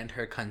townsmen and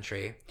her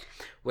country.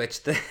 Which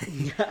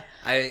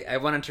I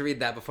wanted to read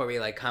that before we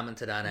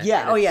commented on it.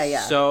 Yeah. Yeah.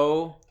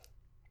 So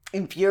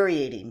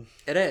infuriating.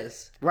 It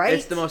is. Right?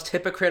 It's the most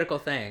hypocritical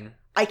thing.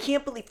 I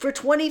can't believe for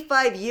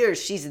 25 years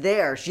she's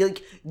there.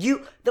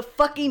 The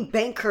fucking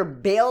banker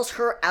bails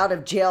her out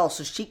of jail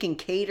so she can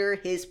cater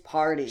his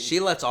party. She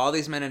lets all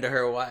these men into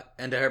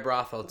her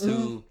brothel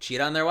to cheat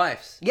on their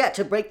wives. Yeah,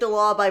 to break the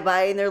law by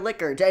buying their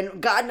liquor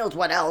and God knows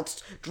what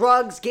else.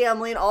 Drugs,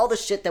 gambling, all the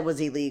shit that was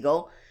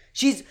illegal.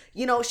 She's,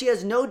 she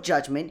has no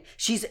judgment.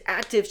 She's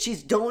active.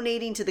 She's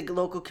donating to the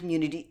local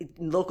community,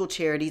 local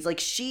charities.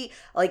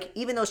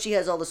 Even though she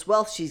has all this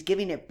wealth, she's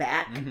giving it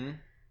back. Mm-hmm.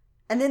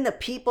 And then the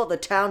people of the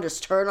town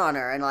just turn on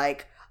her and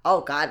oh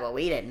God, well,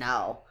 we didn't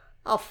know.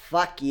 Oh,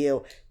 fuck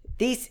you.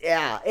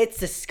 It's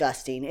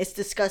disgusting. It's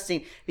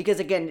disgusting because,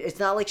 again, it's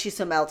not like she's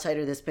some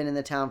outsider that's been in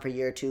the town for a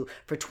year or two.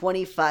 For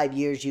 25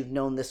 years, you've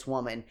known this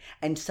woman,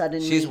 and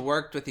suddenly... She's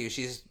worked with you.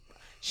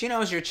 She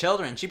knows your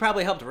children. She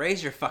probably helped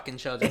raise your fucking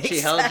children. Exactly.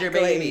 She held your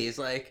babies.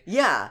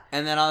 Yeah.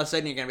 And then all of a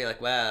sudden you're going to be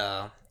like,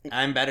 well,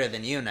 I'm better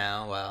than you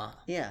now. Well...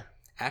 Yeah.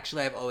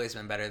 Actually, I've always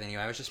been better than you.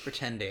 I was just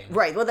pretending.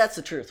 Right. Well, that's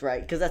the truth, right?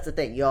 Because that's the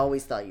thing. You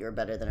always thought you were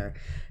better than her.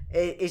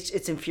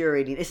 It's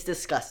infuriating. It's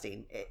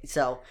disgusting.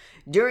 So,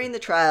 during the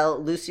trial,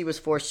 Lucy was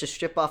forced to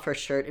strip off her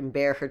shirt and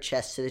bare her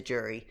chest to the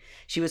jury.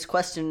 She was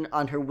questioned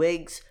on her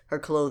wigs, her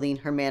clothing,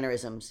 her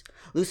mannerisms.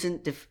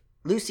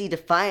 Lucy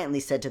defiantly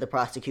said to the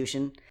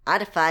prosecution, "I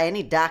defy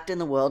any doctor in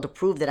the world to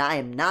prove that I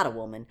am not a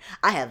woman.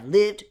 I have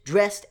lived,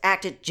 dressed,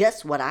 acted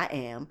just what I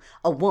am,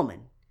 a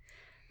woman."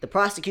 The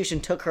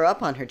prosecution took her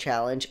up on her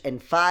challenge,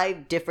 and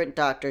 5 different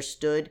doctors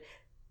took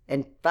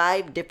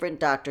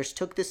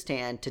the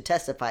stand to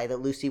testify that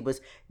Lucy was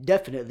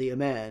definitely a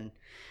man.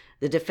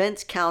 The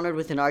defense countered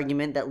with an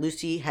argument that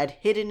Lucy had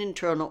hidden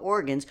internal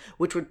organs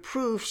which would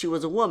prove she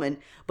was a woman,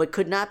 but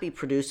could not be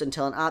produced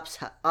until an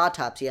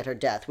autopsy at her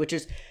death, which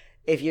is,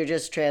 if you're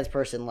just a trans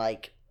person,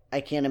 I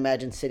can't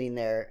imagine sitting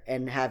there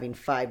and having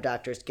 5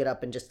 doctors get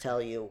up and just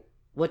tell you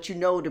what you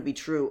know to be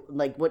true,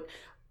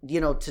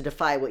 to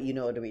defy what you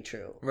know to be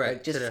true.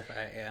 Right, to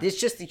defy, yeah.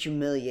 It's just the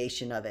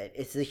humiliation of it.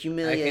 It's the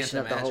humiliation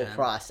of the whole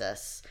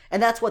process.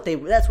 And that's what it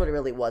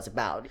really was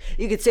about.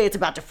 You could say it's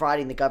about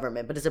defrauding the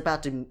government, but it's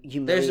about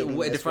humiliating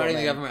this defrauding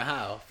woman. The government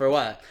how? For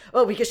what?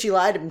 Oh, because she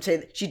lied to him,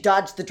 saying she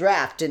dodged the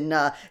draft,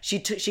 and she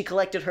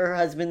collected her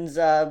husband's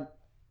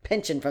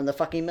pension from the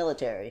fucking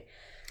military.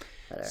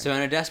 So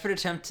in a desperate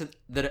attempt,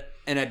 the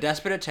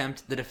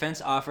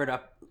defense offered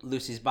up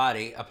Lucy's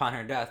body upon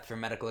her death for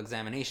medical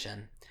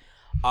examination.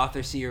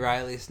 Author C.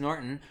 Riley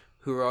Snorton,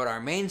 who wrote our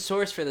main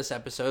source for this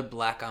episode,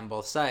 Black on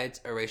Both Sides,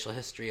 A Racial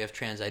History of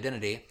Trans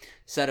Identity,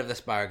 said of this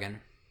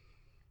bargain,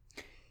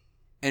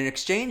 "In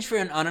exchange for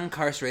an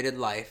unincarcerated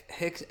life,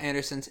 Hicks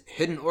Anderson's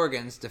hidden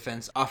organs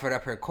defense offered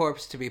up her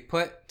corpse to be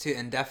put to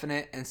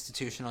indefinite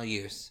institutional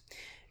use,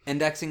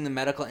 indexing the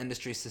medical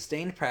industry's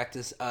sustained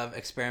practice of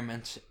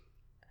experimentation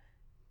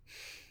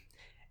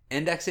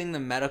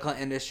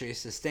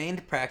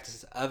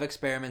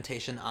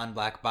on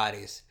black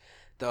bodies.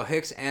 Though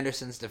Hicks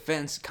Anderson's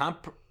defense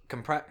comprised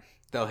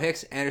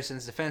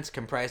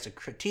a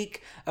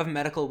critique of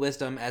medical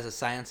wisdom as a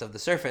science of the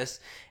surface,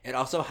 it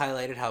also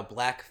highlighted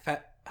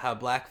how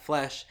black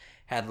flesh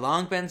had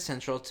long been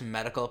central to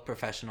medical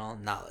professional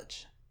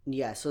knowledge."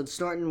 Yeah, so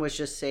Snorton was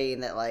just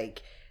saying that,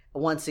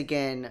 once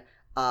again,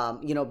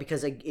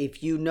 because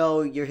if you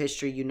know your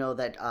history, you know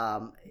that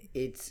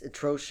it's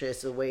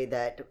atrocious the way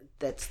that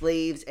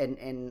slaves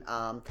and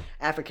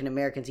African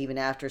Americans, even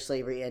after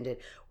slavery ended,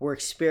 were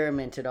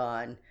experimented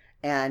on,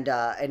 and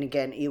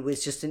again, it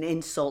was just an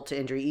insult to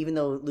injury. Even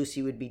though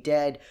Lucy would be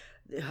dead,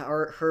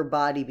 her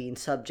body being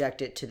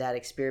subjected to that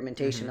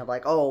experimentation of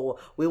oh,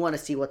 we want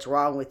to see what's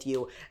wrong with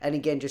you, and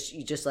again, just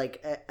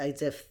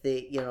as if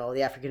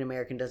the African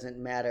American doesn't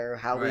matter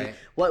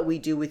what we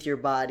do with your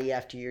body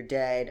after you're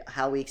dead,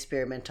 how we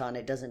experiment on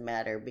it doesn't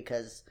matter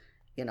because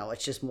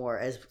it's just more,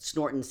 as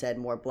Snorton said,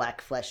 more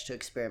black flesh to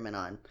experiment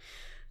on.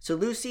 So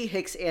Lucy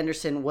Hicks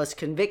Anderson was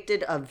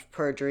convicted of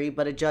perjury,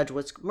 but a judge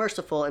was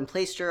merciful and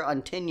placed her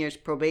on 10 years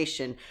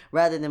probation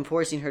rather than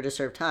forcing her to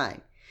serve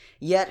time.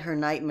 Yet her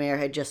nightmare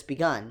had just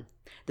begun.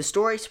 The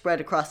story spread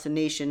across the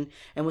nation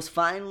and was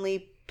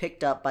finally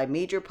picked up by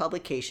major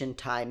publication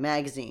Time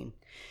magazine.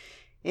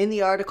 In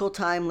the article,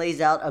 Time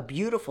lays out a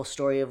beautiful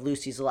story of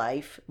Lucy's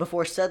life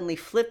before suddenly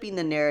flipping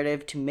the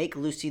narrative to make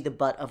Lucy the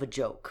butt of a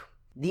joke.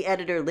 The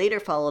editor later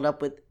followed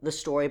up with the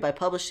story by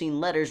publishing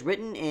letters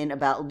written in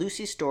about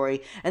Lucy's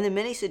story and the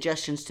many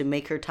suggestions to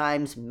make her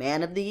Time's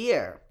Man of the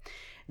Year.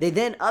 They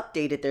then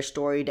updated their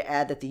story to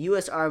add that the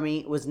U.S.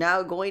 Army was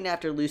now going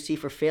after Lucy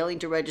for failing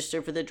to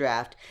register for the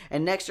draft,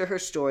 and next to her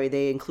story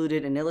they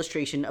included an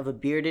illustration of a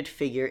bearded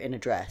figure in a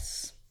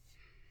dress.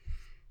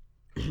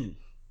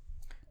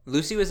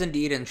 Lucy was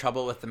indeed in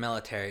trouble with the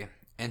military,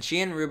 and she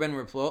and Reuben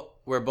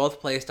were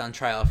both placed on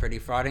trial for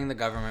defrauding the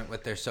government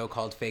with their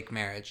so-called fake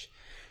marriage.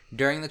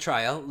 During the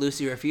trial,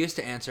 Lucy refused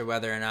to answer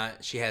whether or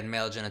not she had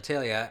male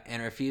genitalia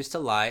and refused to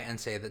lie and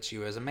say that she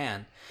was a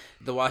man.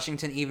 The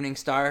Washington Evening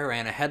Star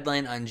ran a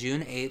headline on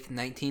June 8,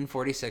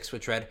 1946,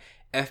 which read,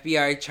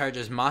 "FBI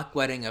charges mock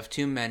wedding of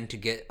two men to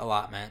get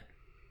allotment."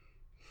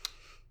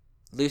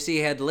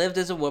 Lucy had lived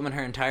as a woman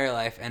her entire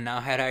life and now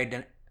had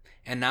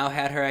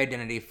her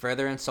identity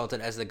further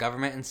insulted as the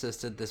government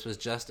insisted this was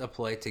just a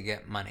ploy to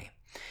get money.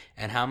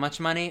 And how much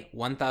money?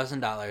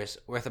 $1,000,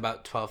 worth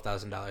about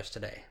 $12,000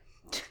 today.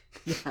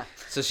 Yeah.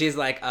 So she's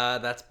like,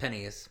 that's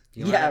pennies.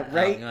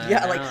 Right?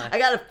 I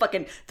got a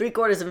fucking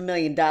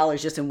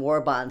 $750,000 just in war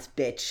bonds,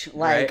 bitch.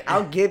 Like, right.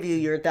 I'll give you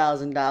your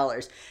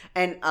 $1,000.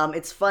 And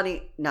it's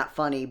funny, not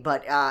funny,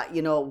 but,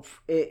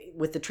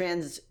 with the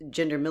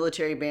transgender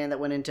military ban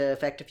that went into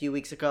effect a few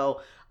weeks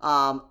ago,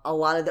 a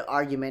lot of the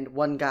argument,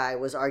 one guy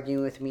was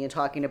arguing with me and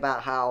talking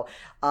about how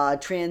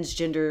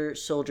transgender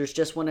soldiers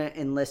just want to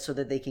enlist so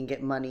that they can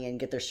get money and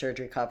get their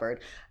surgery covered.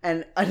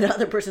 And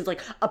another person's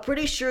like, I'm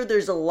pretty sure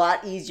there's a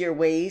lot easier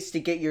ways to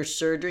get your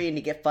surgery and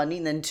to get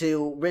funding than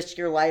to risk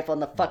your life on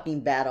the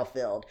fucking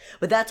battlefield.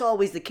 But that's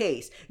always the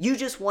case. You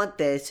just want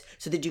this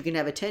so that you can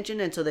have attention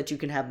and so that you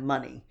can have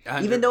money.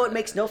 100%. Even though it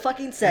makes no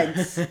fucking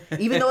sense,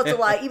 even though it's a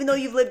lie, even though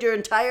you've lived your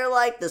entire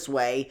life this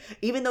way,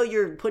 even though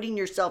you're putting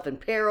yourself in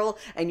peril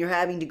and you're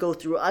having to go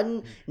through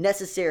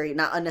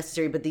not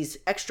unnecessary, but these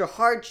extra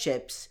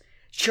hardships.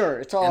 Sure,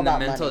 it's all about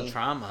money. And the mental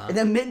trauma. And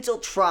the mental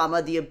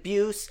trauma, the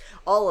abuse,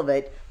 all of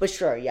it. But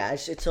sure, yeah,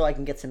 it's so I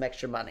can get some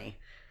extra money.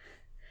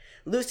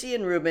 Lucy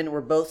and Reuben were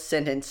both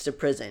sentenced to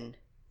prison.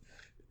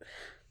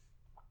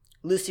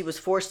 Lucy was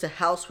forced to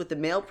house with the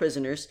male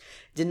prisoners,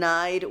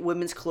 denied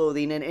women's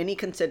clothing and any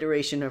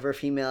consideration of her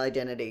female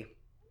identity.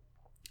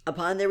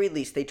 Upon their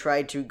release, they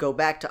tried to go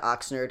back to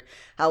Oxnard.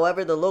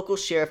 However, the local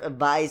sheriff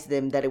advised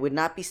them that it would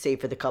not be safe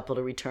for the couple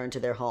to return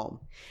to their home.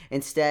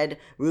 Instead,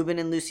 Reuben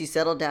and Lucy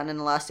settled down in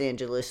Los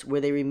Angeles,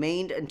 where they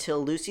remained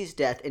until Lucy's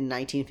death in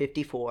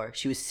 1954.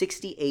 She was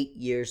 68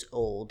 years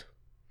old.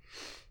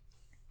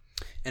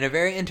 And a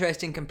very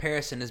interesting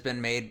comparison has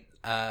been made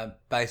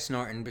by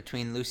Snorton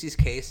between Lucy's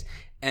case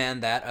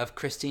and that of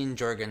Christine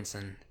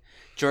Jorgensen.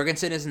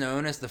 Jorgensen is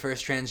known as the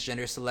first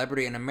transgender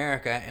celebrity in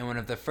America and one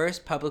of the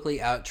first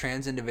publicly out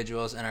trans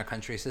individuals in our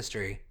country's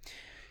history.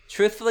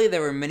 Truthfully,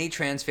 there were many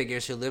trans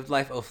figures who lived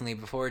life openly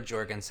before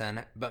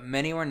Jorgensen, but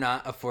many were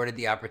not afforded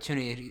the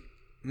opportunities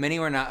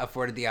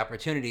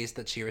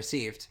that she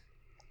received.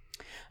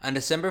 On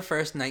December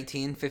 1st,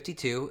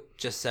 1952,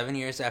 just 7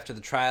 years after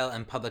the trial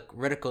and public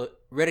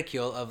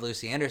ridicule of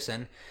Lucy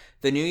Anderson,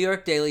 the New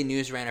York Daily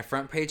News ran a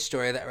front-page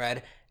story that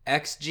read,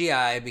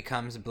 "Ex-GI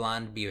becomes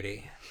blonde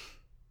beauty."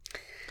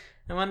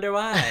 I wonder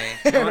why.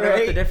 I wonder right?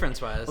 What the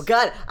difference was. Oh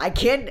God, I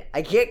can't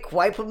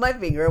quite put my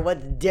finger on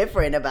what's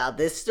different about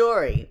this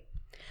story.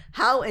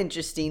 How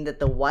interesting that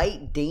the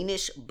white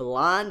Danish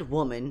blonde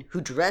woman who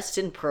dressed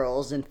in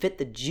pearls and fit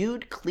the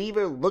Jude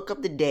Cleaver look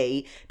of the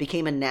day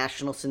became a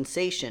national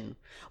sensation,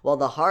 while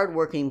the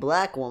hard-working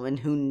black woman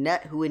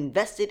who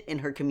invested in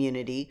her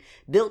community,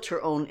 built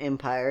her own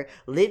empire,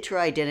 lived her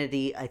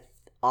identity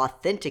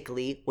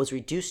authentically, was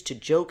reduced to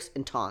jokes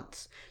and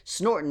taunts.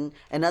 Snorton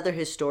and other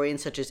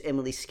historians such as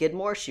Emily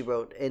Skidmore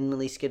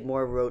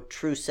wrote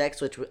True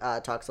Sex, which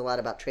talks a lot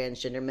about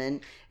transgender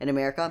men in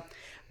America.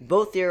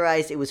 Both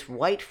theorized it was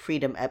white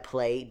freedom at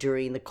play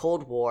during the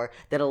Cold War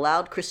that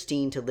allowed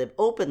Christine to live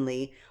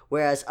openly,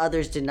 whereas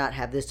others did not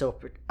have this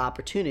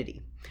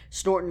opportunity.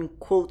 Snorton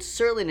quotes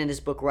Serling in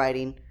his book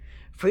writing,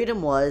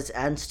 "Freedom was,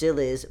 and still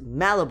is,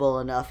 malleable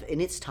enough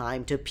in its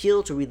time to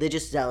appeal to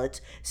religious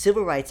zealots,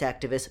 civil rights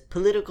activists,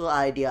 political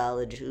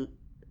ideologies,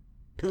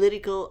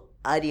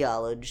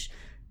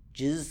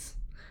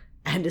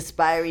 and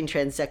aspiring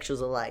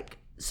transsexuals alike."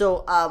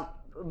 So,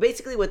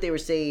 basically what they were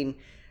saying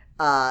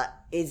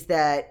is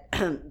that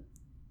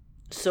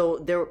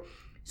so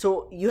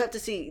you have to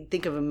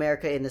think of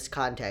America in this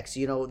context.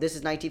 This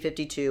is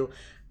 1952.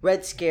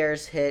 Red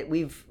Scares hit.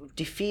 We've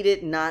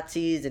defeated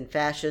Nazis and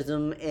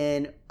fascism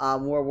in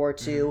World War II.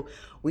 Mm-hmm.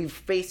 We're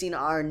facing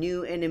our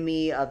new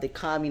enemy of the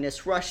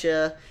communist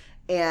Russia,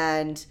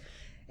 and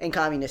in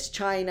communist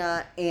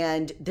China,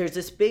 and there's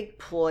this big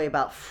ploy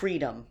about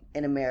freedom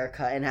in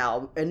America and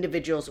how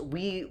individuals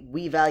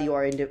we value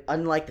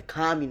unlike the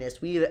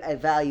communists, we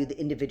value the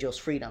individual's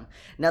freedom.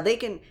 Now they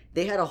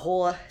had a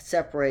whole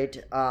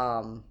separate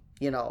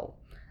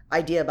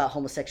idea about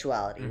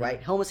homosexuality,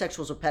 right?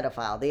 Homosexuals were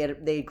pedophile.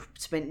 They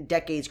spent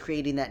decades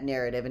creating that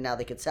narrative, and now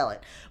they could sell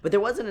it. But there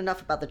wasn't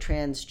enough about the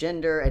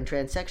transgender and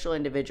transsexual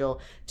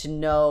individual to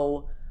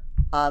know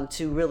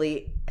to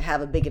really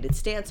have a bigoted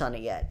stance on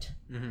it yet.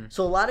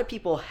 So a lot of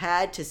people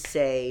had to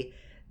say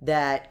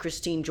that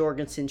Christine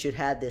Jorgensen should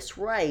have this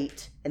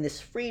right and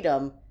this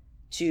freedom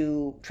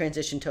to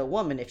transition to a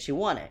woman if she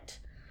wanted.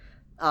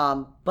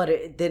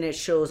 But then it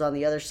shows on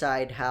the other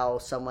side how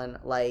someone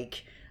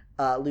like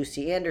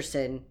Lucy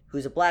Anderson,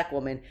 who's a black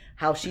woman,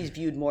 how she's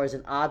viewed more as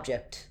an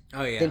object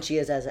than she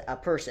is as a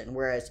person.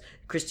 Whereas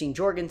Christine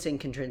Jorgensen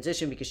can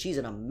transition because she's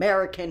an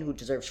American who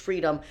deserves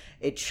freedom.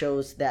 It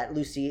shows that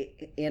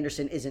Lucy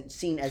Anderson isn't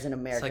seen as an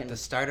American. It's like the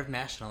start of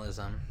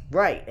nationalism.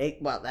 Right.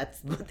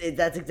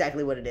 That's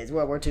exactly what it is.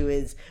 World War II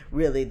is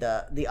really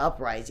the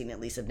uprising, at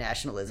least, of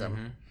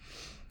nationalism.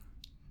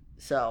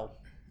 So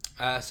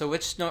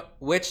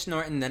which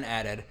Norton then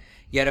added,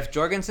 "Yet if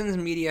Jorgensen's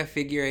media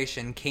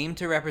figuration came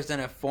to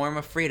represent a form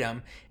of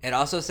freedom, it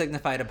also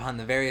signified upon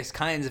the various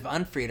kinds of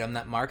unfreedom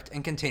that marked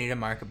and continue to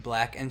mark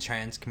black and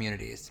trans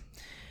communities.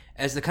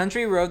 As the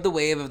country rode the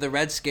wave of the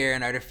Red Scare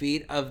and our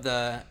defeat of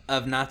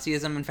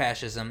Nazism and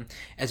fascism,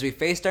 as we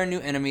faced our new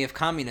enemy of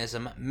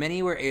communism,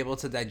 many were able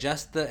to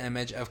digest the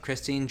image of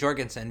Christine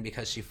Jorgensen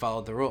because she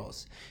followed the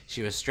rules.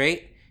 She was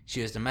straight,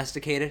 she was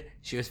domesticated,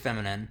 she was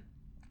feminine.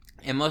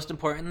 And most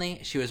importantly,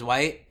 she was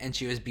white and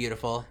she was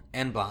beautiful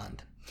and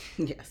blonde.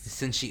 Yes.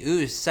 Since she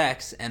oozed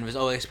sex and was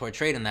always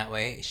portrayed in that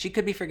way, she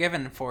could be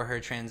forgiven for her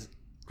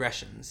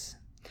transgressions."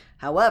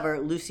 However,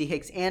 Lucy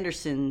Hicks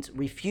Anderson's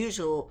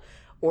refusal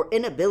or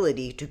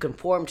inability to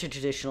conform to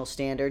traditional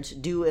standards,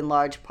 due in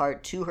large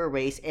part to her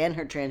race and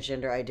her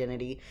transgender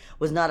identity,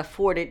 was not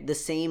afforded the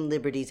same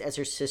liberties as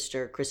her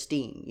sister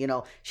Christine.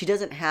 She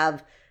doesn't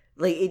have...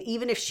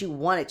 even if she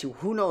wanted to,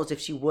 who knows if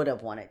she would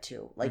have wanted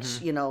to?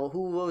 Who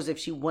knows if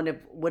she would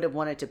have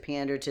wanted to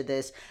pander to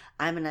this?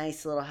 I'm a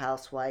nice little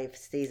housewife,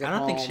 stays at home. I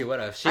don't think she would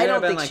have. She would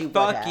have been like,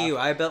 "Fuck you!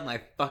 I built my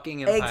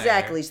fucking empire."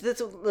 Exactly. So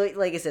this,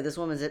 like I said, this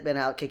woman's been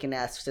out kicking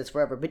ass since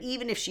forever. But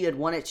even if she had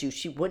wanted to,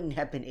 she wouldn't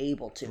have been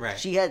able to. Right.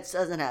 She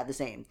doesn't have the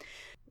same.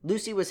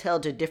 Lucy was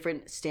held to a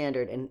different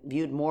standard and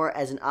viewed more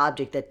as an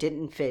object that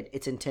didn't fit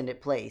its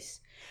intended place.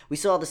 We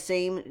saw the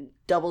same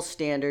double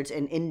standards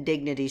and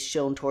indignities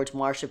shown towards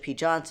Marsha P.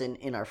 Johnson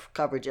in our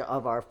coverage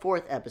of our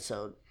 4th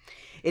episode.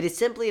 It is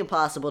simply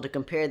impossible to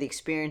compare the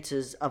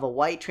experiences of a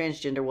white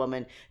transgender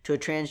woman to a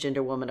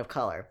transgender woman of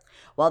color.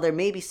 While there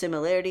may be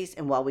similarities,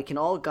 and while we can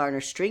all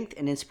garner strength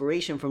and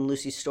inspiration from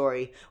Lucy's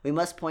story, we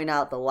must point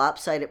out the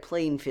lopsided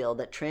playing field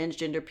that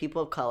transgender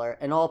people of color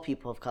and all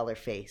people of color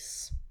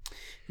face.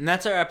 And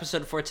that's our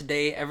episode for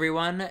today,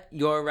 everyone.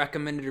 Your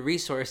recommended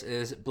resource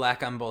is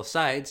Black on Both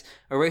Sides,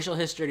 a racial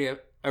history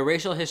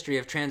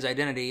of trans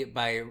identity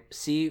by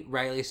C.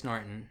 Riley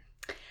Snorton.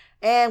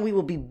 And we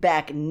will be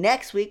back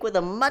next week with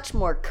a much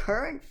more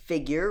current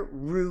figure,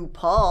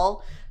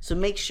 RuPaul. So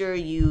make sure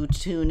you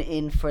tune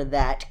in for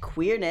that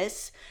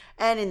queerness.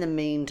 And in the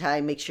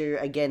meantime, make sure,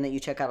 again, that you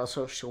check out our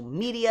social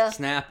media.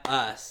 Snap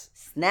us.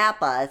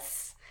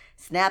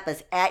 Snap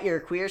us at your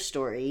queer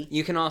story.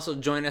 You can also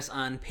join us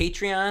on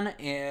Patreon,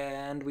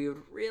 and we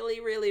would really,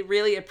 really,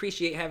 really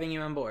appreciate having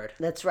you on board.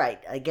 That's right.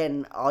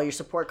 Again, all your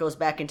support goes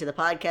back into the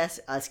podcast,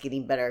 us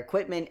getting better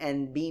equipment,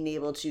 and being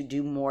able to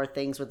do more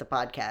things with the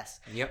podcast.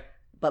 Yep.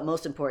 But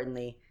most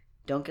importantly,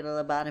 don't get a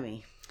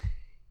lobotomy.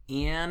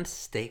 And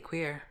stay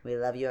queer. We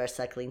love you, our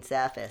suckling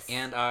sapphis.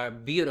 And our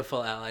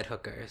beautiful allied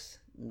hookers.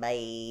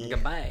 Bye.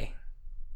 Goodbye.